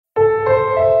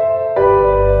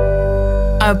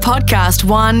A Podcast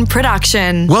One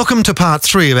production. Welcome to part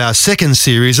 3 of our second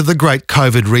series of the Great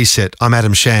COVID Reset. I'm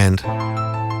Adam Shand.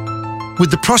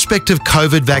 With the prospect of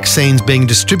COVID vaccines being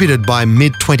distributed by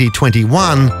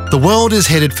mid-2021, the world is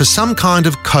headed for some kind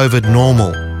of COVID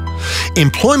normal.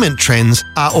 Employment trends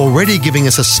are already giving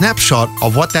us a snapshot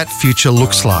of what that future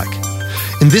looks like.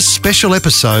 In this special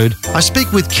episode, I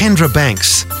speak with Kendra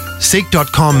Banks,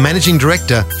 Seek.com Managing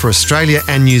Director for Australia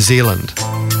and New Zealand.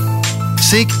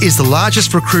 Seek is the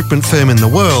largest recruitment firm in the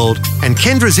world, and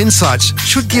Kendra's insights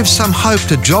should give some hope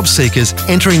to job seekers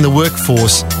entering the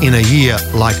workforce in a year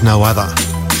like no other.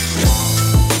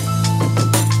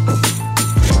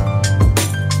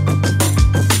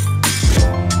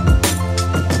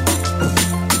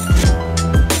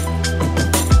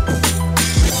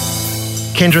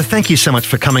 Kendra, thank you so much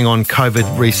for coming on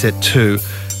COVID Reset 2.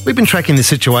 We've been tracking the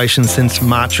situation since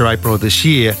March or April of this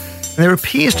year, and there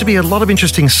appears to be a lot of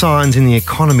interesting signs in the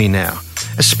economy now,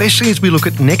 especially as we look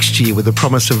at next year with the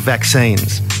promise of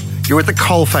vaccines. You're at the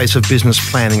coalface of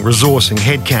business planning, resourcing,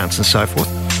 headcounts and so forth.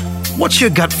 What's your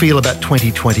gut feel about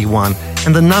 2021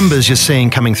 and the numbers you're seeing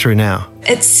coming through now?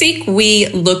 At Seek, we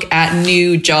look at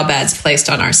new job ads placed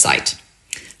on our site.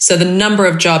 So the number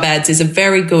of job ads is a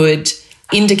very good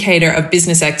indicator of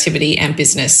business activity and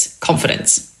business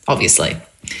confidence, obviously.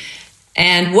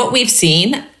 And what we've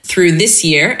seen through this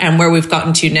year and where we've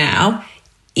gotten to now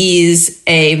is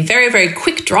a very, very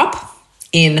quick drop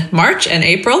in March and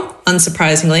April,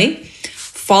 unsurprisingly,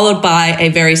 followed by a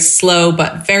very slow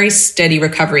but very steady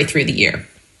recovery through the year.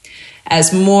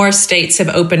 As more states have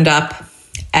opened up,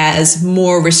 as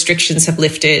more restrictions have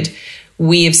lifted,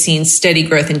 we have seen steady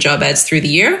growth in job ads through the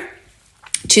year,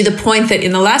 to the point that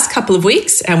in the last couple of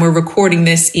weeks, and we're recording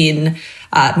this in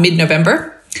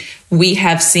mid-November, we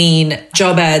have seen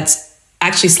job ads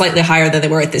actually slightly higher than they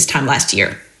were at this time last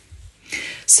year.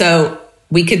 So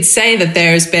we could say that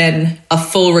there's been a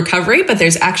full recovery, but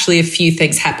there's actually a few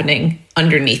things happening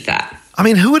underneath that. I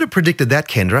mean, who would have predicted that,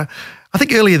 Kendra? I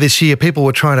think earlier this year, people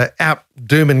were trying to out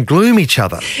doom and gloom each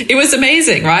other. It was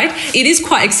amazing, right? It is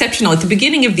quite exceptional. At the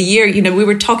beginning of the year, we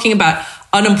were talking about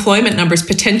unemployment numbers,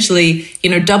 potentially,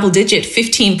 double digit,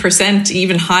 15%,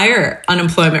 even higher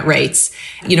unemployment rates.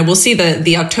 We'll see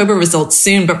the October results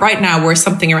soon, but right now we're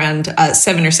something around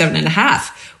 7 or 7.5,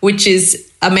 which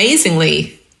is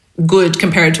amazingly good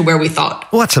compared to where we thought.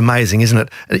 Well, that's amazing, isn't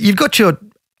it? You've got your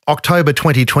October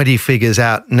 2020 figures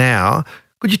out now.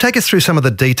 Could you take us through some of the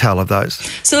detail of those?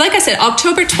 So like I said,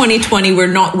 October 2020, we're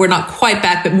not quite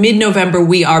back, but mid-November,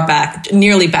 we are back,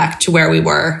 nearly back to where we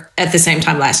were at the same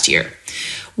time last year.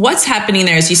 What's happening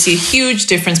there is you see a huge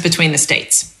difference between the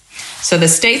states. So the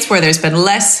states where there's been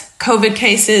less COVID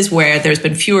cases, where there's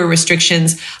been fewer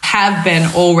restrictions, have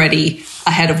been already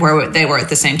ahead of where they were at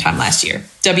the same time last year.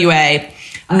 WA,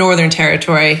 Northern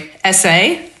Territory,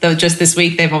 SA, though just this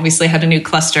week they've obviously had a new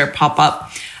cluster pop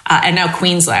up, and now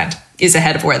Queensland is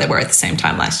ahead of where they were at the same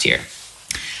time last year.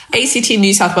 ACT,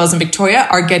 New South Wales and Victoria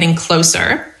are getting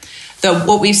closer, though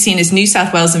what we've seen is New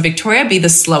South Wales and Victoria be the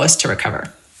slowest to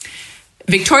recover.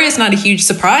 Victoria is not a huge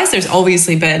surprise. There's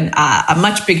obviously been a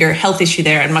much bigger health issue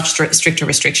there and much stricter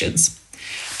restrictions.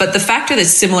 But the factor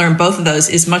that's similar in both of those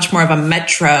is much more of a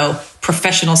metro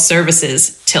professional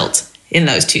services tilt in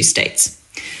those two states.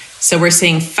 So we're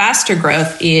seeing faster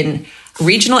growth in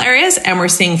regional areas, and we're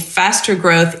seeing faster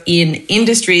growth in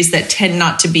industries that tend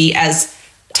not to be as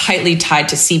tightly tied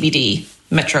to CBD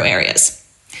metro areas.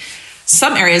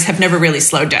 Some areas have never really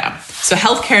slowed down. So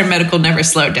healthcare and medical never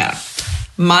slowed down.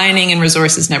 Mining and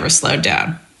resources never slowed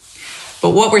down.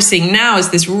 But what we're seeing now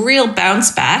is this real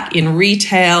bounce back in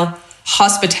retail,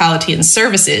 hospitality, and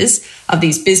services of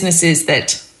these businesses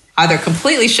that either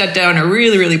completely shut down or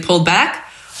really, really pulled back,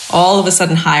 all of a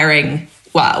sudden hiring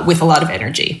with a lot of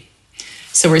energy.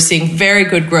 So we're seeing very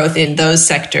good growth in those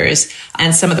sectors,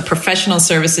 and some of the professional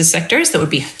services sectors that would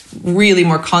be really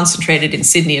more concentrated in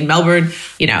Sydney and Melbourne,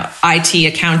 IT,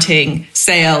 accounting,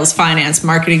 sales, finance,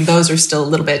 marketing, those are still a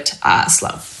little bit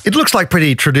slow. It looks like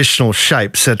pretty traditional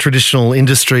shapes, traditional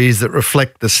industries that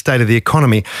reflect the state of the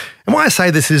economy. And why I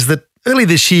say this is that early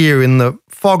this year, in the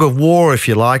fog of war, if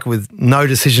you like, with no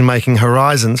decision-making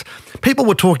horizons, people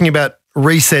were talking about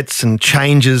resets and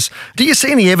changes. Do you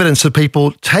see any evidence of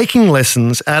people taking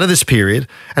lessons out of this period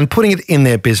and putting it in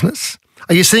their business?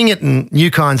 Are you seeing it in new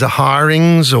kinds of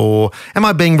hirings, or am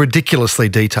I being ridiculously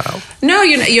detailed? No,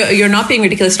 you're not being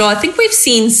ridiculous at all. I think we've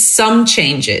seen some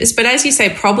changes, but as you say,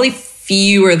 probably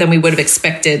fewer than we would have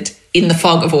expected in the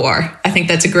fog of war. I think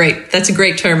that's a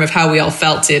great term of how we all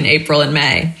felt in April and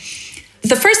May.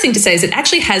 The first thing to say is it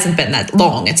actually hasn't been that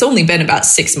long. It's only been about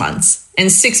 6 months.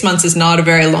 And 6 months is not a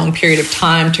very long period of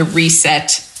time to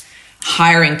reset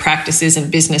hiring practices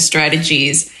and business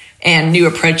strategies and new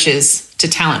approaches to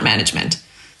talent management.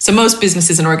 So most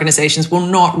businesses and organizations will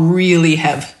not really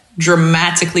have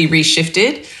dramatically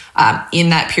reshifted in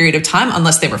that period of time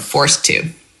unless they were forced to.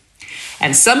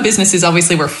 And some businesses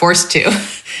obviously were forced to.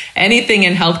 Anything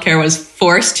in healthcare was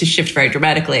forced to shift very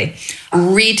dramatically.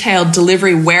 Retail,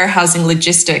 delivery, warehousing,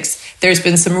 logistics, there's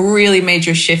been some really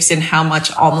major shifts in how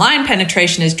much online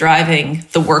penetration is driving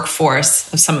the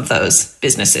workforce of some of those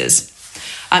businesses.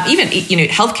 Even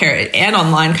healthcare and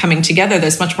online coming together,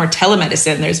 there's much more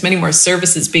telemedicine. There's many more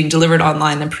services being delivered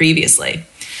online than previously.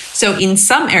 So in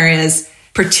some areas,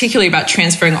 particularly about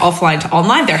transferring offline to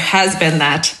online, there has been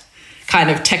that kind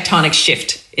of tectonic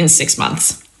shift in 6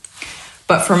 months.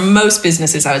 But for most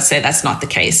businesses, I would say that's not the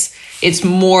case. It's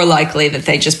more likely that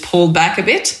they just pulled back a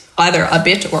bit, either a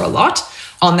bit or a lot,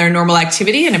 on their normal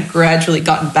activity and have gradually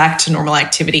gotten back to normal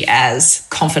activity as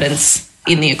confidence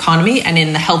in the economy and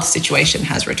in the health situation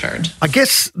has returned. I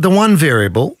guess the one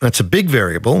variable, that's a big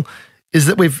variable, is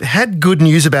that we've had good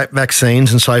news about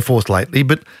vaccines and so forth lately,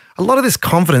 but a lot of this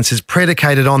confidence is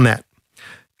predicated on that.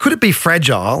 Could it be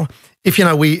fragile if,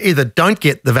 we either don't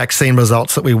get the vaccine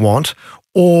results that we want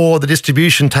or the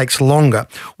distribution takes longer?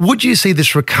 Would you see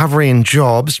this recovery in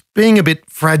jobs being a bit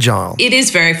fragile? It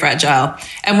is very fragile.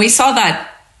 And we saw that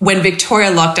when Victoria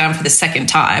locked down for the second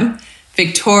time.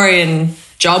 Victorian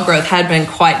job growth had been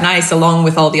quite nice along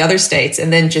with all the other states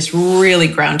and then just really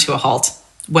ground to a halt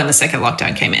when the second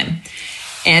lockdown came in.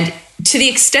 And to the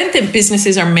extent that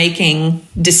businesses are making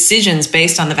decisions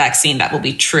based on the vaccine, that will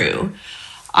be true.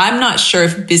 I'm not sure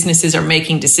if businesses are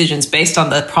making decisions based on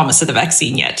the promise of the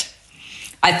vaccine yet.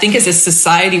 I think as a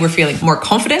society, we're feeling more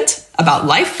confident about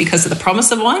life because of the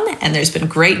promise of one. And there's been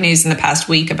great news in the past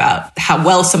week about how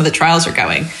well some of the trials are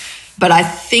going. But I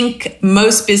think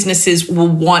most businesses will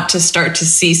want to start to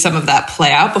see some of that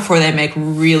play out before they make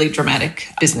really dramatic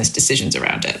business decisions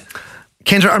around it.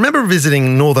 Kendra, I remember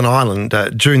visiting Northern Ireland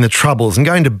during the Troubles and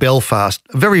going to Belfast,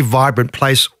 a very vibrant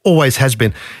place, always has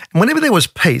been. And whenever there was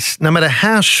peace, no matter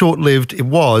how short-lived it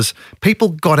was, people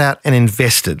got out and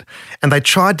invested and they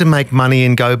tried to make money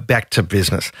and go back to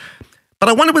business. But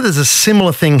I wonder whether there's a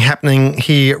similar thing happening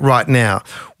here right now.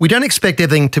 We don't expect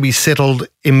everything to be settled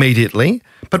immediately,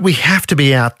 but we have to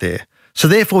be out there. So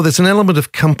therefore, there's an element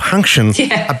of compunction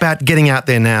about getting out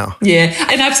there now. Yeah,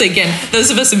 and absolutely, again,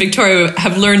 those of us in Victoria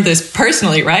have learned this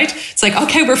personally, right? It's like,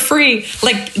 okay, we're free.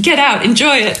 Like, get out,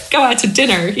 enjoy it, go out to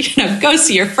dinner, go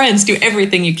see your friends, do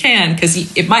everything you can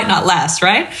because it might not last,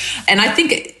 right? And I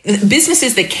think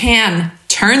businesses that can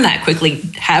turn that quickly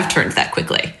have turned that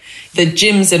quickly. The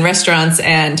gyms and restaurants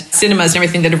and cinemas and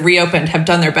everything that have reopened have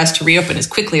done their best to reopen as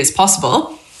quickly as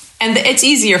possible. And it's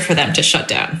easier for them to shut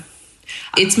down.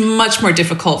 It's much more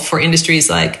difficult for industries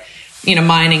like,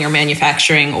 mining or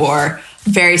manufacturing or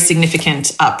very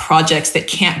significant projects that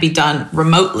can't be done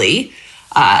remotely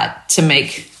to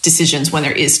make decisions when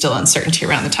there is still uncertainty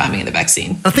around the timing of the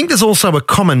vaccine. I think there's also a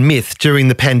common myth during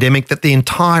the pandemic that the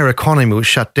entire economy was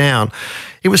shut down.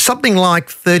 It was something like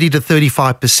 30 to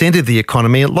 35% of the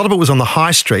economy. A lot of it was on the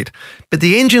high street, but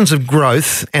the engines of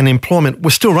growth and employment were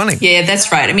still running. Yeah,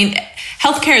 that's right. I mean,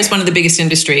 healthcare is one of the biggest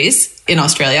industries in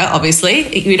Australia, obviously.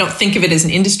 We don't think of it as an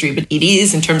industry, but it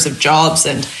is in terms of jobs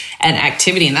and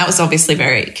activity. And that was obviously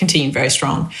continued very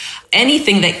strong.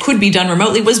 Anything that could be done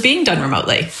remotely was being done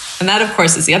remotely. And that, of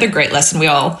course, is the other great lesson we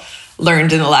all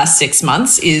learned in the last 6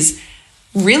 months is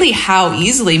really how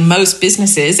easily most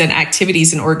businesses and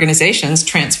activities and organizations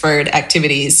transferred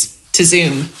activities to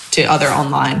Zoom, to other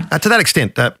online. To that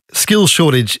extent, skills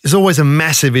shortage is always a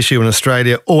massive issue in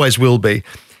Australia, always will be.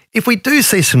 If we do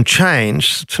see some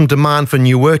change, some demand for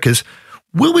new workers,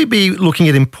 will we be looking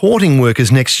at importing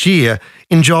workers next year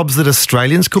in jobs that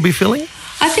Australians could be filling?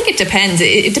 I think it depends.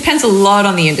 It depends a lot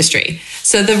on the industry.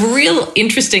 So the real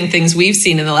interesting things we've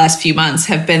seen in the last few months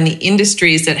have been the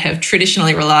industries that have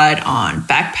traditionally relied on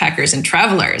backpackers and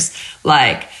travelers,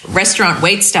 like restaurant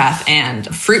waitstaff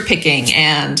and fruit picking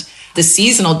and the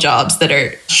seasonal jobs that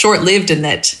are short-lived and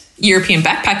that European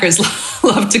backpackers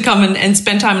love to come and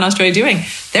spend time in Australia doing.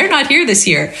 They're not here this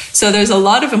year. So there's a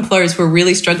lot of employers who are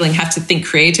really struggling, have to think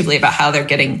creatively about how they're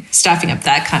staffing up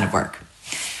that kind of work.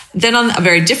 Then on a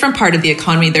very different part of the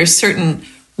economy, there's certain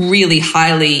really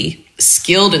highly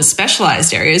skilled and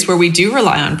specialized areas where we do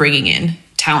rely on bringing in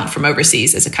talent from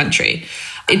overseas as a country.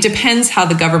 It depends how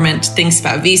the government thinks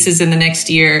about visas in the next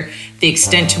year, the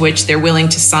extent to which they're willing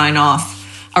to sign off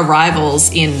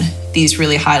arrivals in these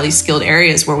really highly skilled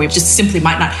areas where we just simply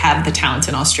might not have the talent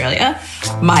in Australia.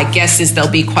 My guess is they'll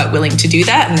be quite willing to do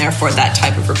that, and therefore that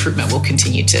type of recruitment will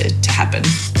continue to happen.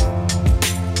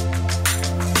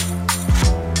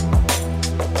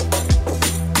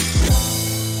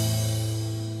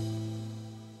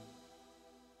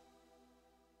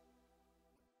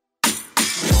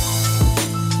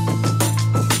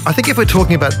 I think if we're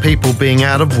talking about people being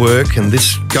out of work, and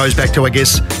this goes back to, I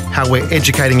guess, how we're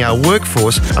educating our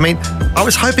workforce, I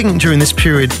was hoping during this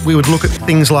period we would look at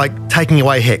things like taking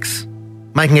away HECS,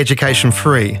 making education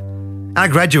free. Our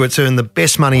graduates earn the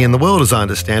best money in the world, as I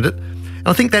understand it. And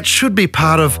I think that should be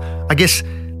part of, I guess,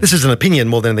 this is an opinion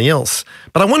more than anything else,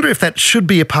 but I wonder if that should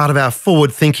be a part of our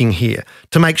forward thinking here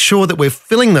to make sure that we're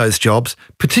filling those jobs,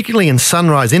 particularly in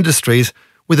sunrise industries,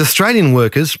 with Australian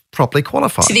workers properly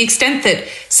qualified. To the extent that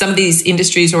some of these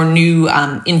industries or new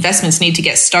investments need to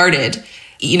get started,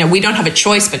 we don't have a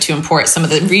choice but to import some of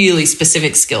the really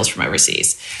specific skills from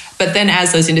overseas. But then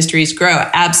as those industries grow,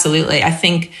 absolutely, I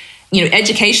think,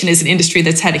 education is an industry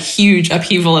that's had a huge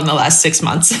upheaval in the last 6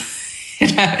 months.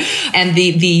 And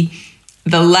the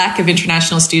lack of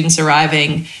international students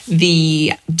arriving,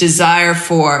 the desire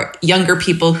for younger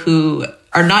people who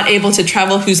are not able to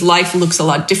travel, whose life looks a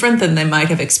lot different than they might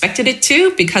have expected it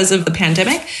to because of the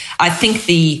pandemic. I think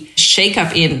the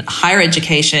shakeup in higher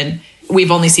education, we've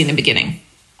only seen the beginning.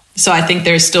 So I think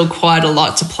there's still quite a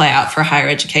lot to play out for higher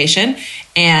education,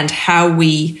 and how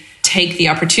we take the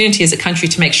opportunity as a country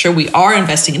to make sure we are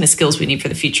investing in the skills we need for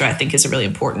the future, I think is really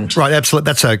important. Right, absolutely.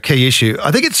 That's a key issue.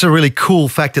 I think it's a really cool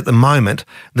fact at the moment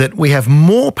that we have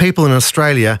more people in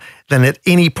Australia than at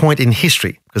any point in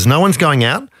history, because no one's going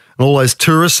out and all those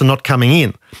tourists are not coming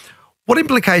in. What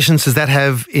implications does that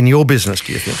have in your business,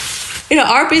 do you think?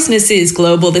 Our business is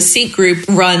global. The Seek Group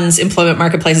runs employment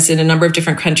marketplaces in a number of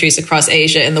different countries across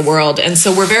Asia and the world. And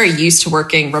so we're very used to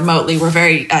working remotely. We're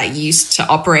very used to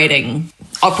operating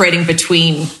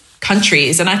between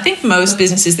countries. And I think most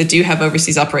businesses that do have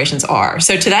overseas operations are.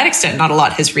 So to that extent, not a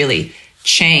lot has really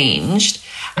changed.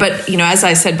 But, as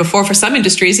I said before, for some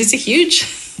industries, it's a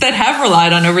huge that have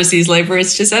relied on overseas labor.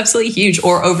 It's just absolutely huge.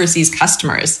 Or overseas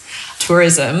customers,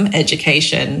 tourism,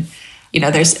 education.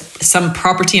 There's some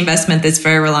property investment that's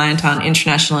very reliant on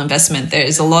international investment.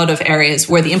 There's a lot of areas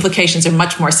where the implications are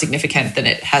much more significant than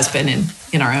it has been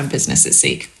in our own business at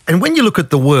Seek. And when you look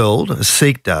at the world, as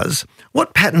Seek does,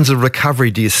 what patterns of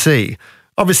recovery do you see?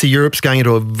 Obviously, Europe's going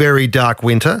into a very dark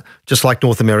winter, just like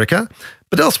North America,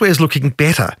 but elsewhere is looking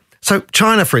better. So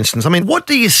China, for instance, what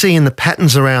do you see in the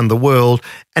patterns around the world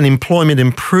and employment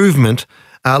improvement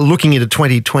looking into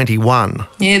 2021?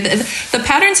 Yeah, the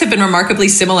patterns have been remarkably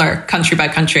similar country by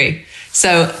country.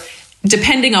 So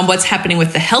depending on what's happening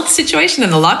with the health situation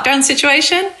and the lockdown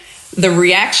situation, the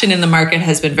reaction in the market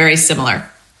has been very similar.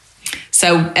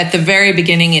 So at the very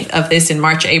beginning of this in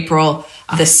March, April,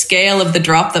 the scale of the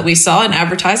drop that we saw in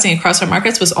advertising across our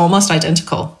markets was almost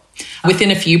identical,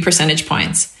 within a few percentage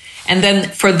points. And then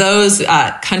for those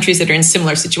countries that are in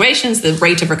similar situations, the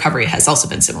rate of recovery has also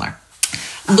been similar.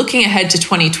 Looking ahead to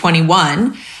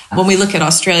 2021, when we look at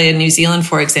Australia and New Zealand,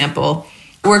 for example,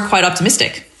 we're quite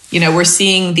optimistic. We're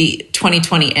seeing the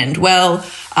 2020 end well.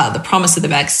 The promise of the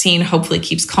vaccine hopefully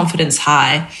keeps confidence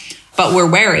high, but we're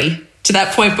wary. To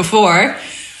that point before,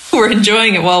 we're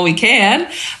enjoying it while we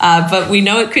can, but we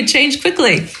know it could change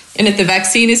quickly. And if the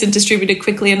vaccine isn't distributed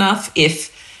quickly enough,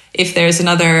 if there's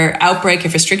another outbreak,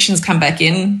 if restrictions come back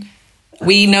in,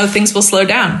 we know things will slow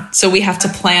down. So we have to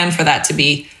plan for that to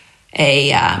be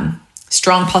a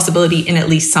strong possibility in at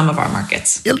least some of our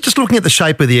markets. Yeah, just looking at the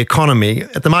shape of the economy,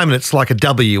 at the moment it's like a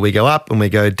W. We go up and we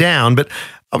go down. But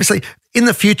obviously, in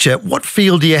the future, what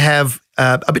feel do you have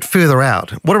a bit further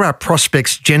out? What are our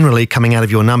prospects generally coming out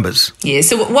of your numbers? Yeah,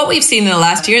 so what we've seen in the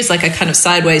last year is like a kind of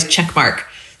sideways check mark.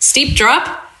 Steep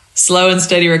drop, slow and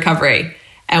steady recovery.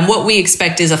 And what we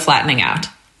expect is a flattening out.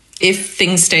 If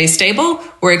things stay stable,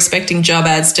 we're expecting job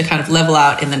ads to kind of level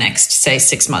out in the next, say,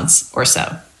 6 months or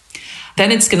so.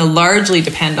 Then it's going to largely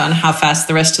depend on how fast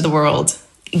the rest of the world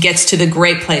gets to the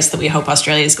great place that we hope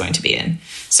Australia is going to be in.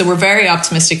 So we're very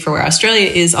optimistic for where Australia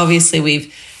is. Obviously,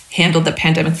 we've handled the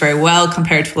pandemic very well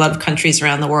compared to a lot of countries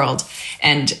around the world.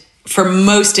 And for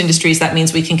most industries, that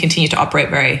means we can continue to operate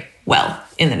very well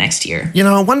in the next year.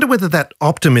 I wonder whether that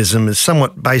optimism is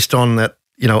somewhat based on that,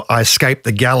 I escaped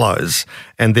the gallows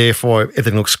and therefore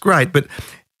everything looks great. But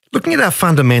looking at our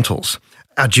fundamentals,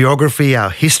 our geography, our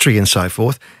history and so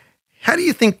forth, how do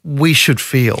you think we should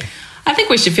feel? I think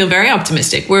we should feel very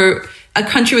optimistic. We're a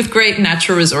country with great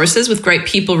natural resources, with great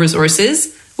people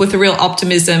resources, with a real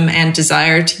optimism and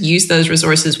desire to use those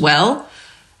resources well,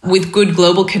 with good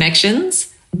global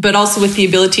connections, but also with the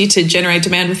ability to generate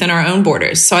demand within our own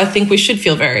borders. So I think we should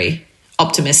feel very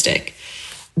optimistic.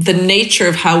 The nature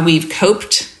of how we've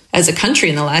coped as a country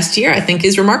in the last year, I think,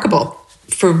 is remarkable.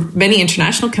 For many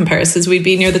international comparisons, we'd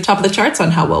be near the top of the charts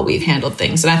on how well we've handled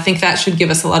things. And I think that should give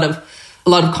us a lot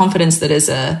of confidence that as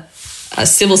a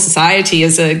civil society,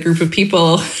 as a group of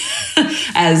people,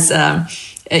 as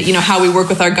how we work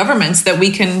with our governments, that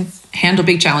we can handle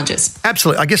big challenges.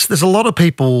 Absolutely. I guess there's a lot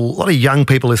of young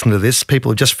people listening to this,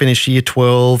 people who just finished year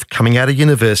 12, coming out of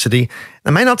university.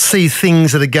 They may not see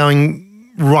things that are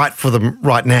going right for them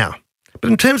right now. But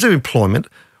in terms of employment,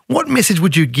 what message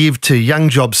would you give to young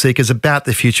job seekers about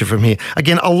the future from here?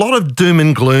 Again, a lot of doom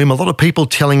and gloom, a lot of people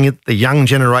telling the young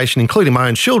generation, including my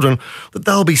own children, that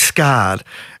they'll be scarred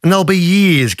and there'll be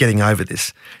years getting over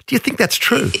this. Do you think that's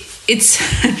true?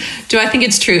 Do I think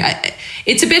it's true?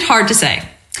 It's a bit hard to say.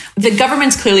 The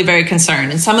government's clearly very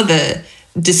concerned, and some of the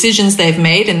decisions they've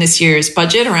made in this year's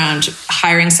budget around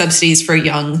hiring subsidies for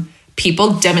young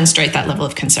people demonstrate that level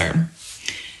of concern.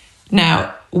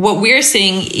 Now, what we're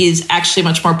seeing is actually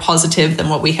much more positive than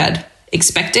what we had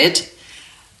expected.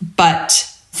 But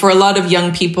for a lot of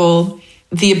young people,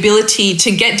 the ability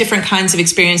to get different kinds of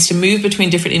experience, to move between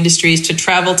different industries, to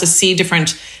travel, to see different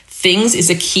things is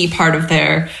a key part of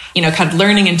their, kind of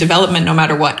learning and development, no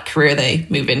matter what career they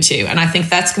move into. And I think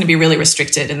that's going to be really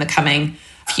restricted in the coming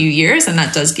few years. And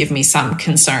that does give me some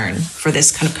concern for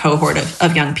this kind of cohort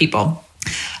of young people.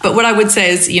 But what I would say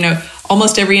is,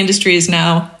 almost every industry is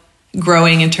now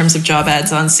growing in terms of job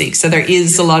ads on Seek. So there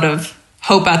is a lot of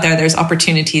hope out there. There's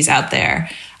opportunities out there.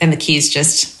 And the key is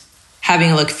just having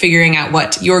a look, figuring out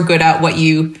what you're good at, what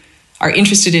you are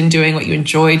interested in doing, what you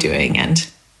enjoy doing,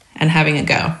 and having a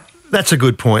go. That's a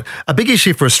good point. A big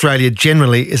issue for Australia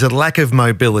generally is a lack of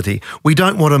mobility. We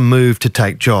don't want to move to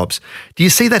take jobs. Do you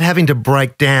see that having to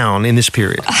break down in this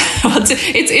period? Well,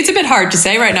 it's a bit hard to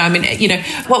say right now. I mean,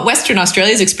 what Western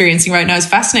Australia is experiencing right now is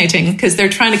fascinating because they're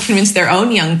trying to convince their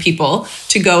own young people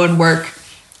to go and work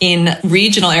in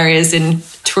regional areas, in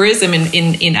tourism,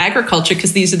 in agriculture,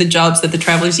 because these are the jobs that the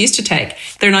travellers used to take.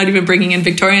 They're not even bringing in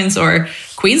Victorians or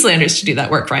Queenslanders to do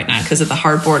that work right now because of the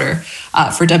hard border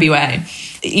for WA.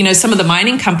 Some of the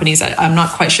mining companies, I'm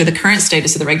not quite sure the current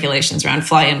status of the regulations around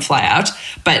fly in, fly out,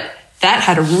 but that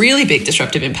had a really big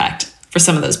disruptive impact for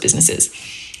some of those businesses.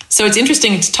 So it's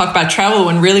interesting to talk about travel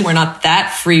when really we're not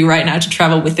that free right now to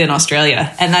travel within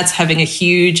Australia. And that's having a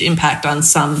huge impact on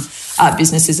some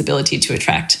businesses' ability to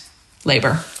attract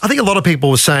labour. I think a lot of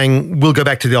people were saying we'll go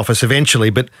back to the office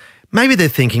eventually, but maybe they're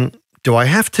thinking, do I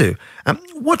have to?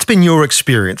 What's been your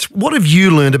experience? What have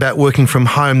you learned about working from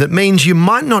home that means you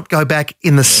might not go back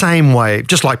in the same way,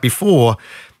 just like before,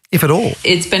 if at all?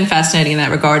 It's been fascinating in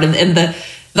that regard. And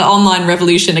the online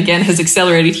revolution, again, has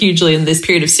accelerated hugely in this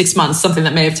period of 6 months, something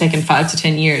that may have taken 5 to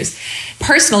 10 years.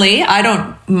 Personally, I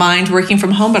don't mind working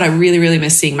from home, but I really, really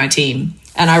miss seeing my team.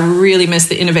 And I really miss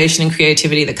the innovation and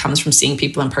creativity that comes from seeing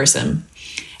people in person.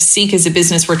 Seek as a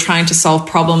business, we're trying to solve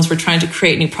problems. We're trying to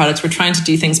create new products. We're trying to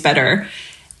do things better.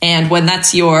 And when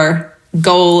that's your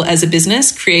goal as a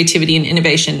business, creativity and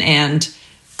innovation and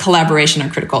collaboration are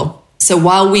critical. So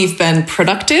while we've been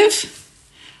productive,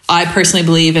 I personally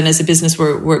believe, and as a business,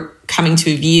 we're coming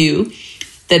to a view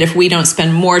that if we don't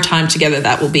spend more time together,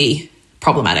 that will be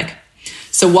problematic.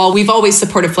 So while we've always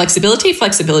supported flexibility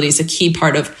is a key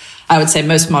part of, I would say,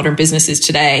 most modern businesses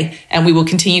today. And we will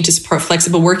continue to support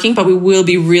flexible working, but we will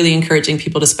be really encouraging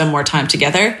people to spend more time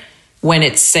together when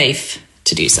it's safe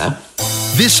to do so.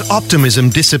 This optimism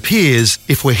disappears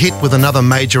if we're hit with another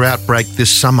major outbreak this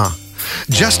summer.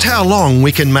 Just how long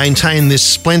we can maintain this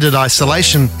splendid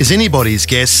isolation is anybody's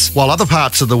guess, while other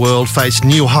parts of the world face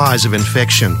new highs of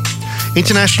infection.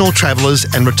 International travellers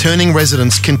and returning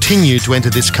residents continue to enter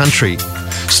this country.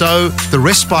 So the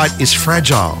respite is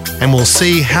fragile, and we'll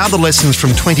see how the lessons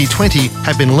from 2020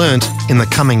 have been learnt in the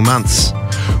coming months.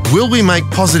 Will we make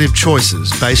positive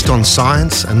choices based on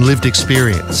science and lived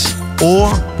experience?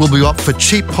 Or will we opt for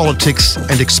cheap politics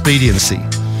and expediency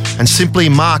and simply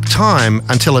mark time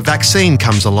until a vaccine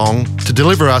comes along to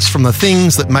deliver us from the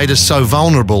things that made us so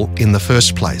vulnerable in the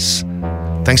first place?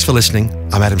 Thanks for listening.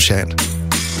 I'm Adam Shand.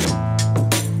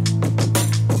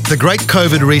 The Great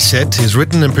COVID Reset is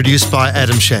written and produced by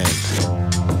Adam Shand.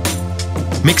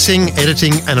 Mixing,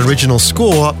 editing and original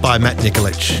score by Matt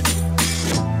Nikolic.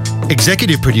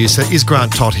 Executive producer is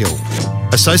Grant Tothill.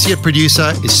 Associate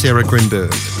producer is Sarah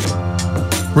Grinberg.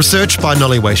 Research by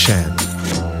Noliwe Shand.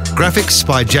 Graphics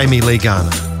by Jamie Lee Garner.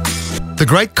 The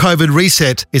Great COVID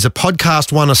Reset is a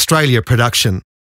Podcast One Australia production.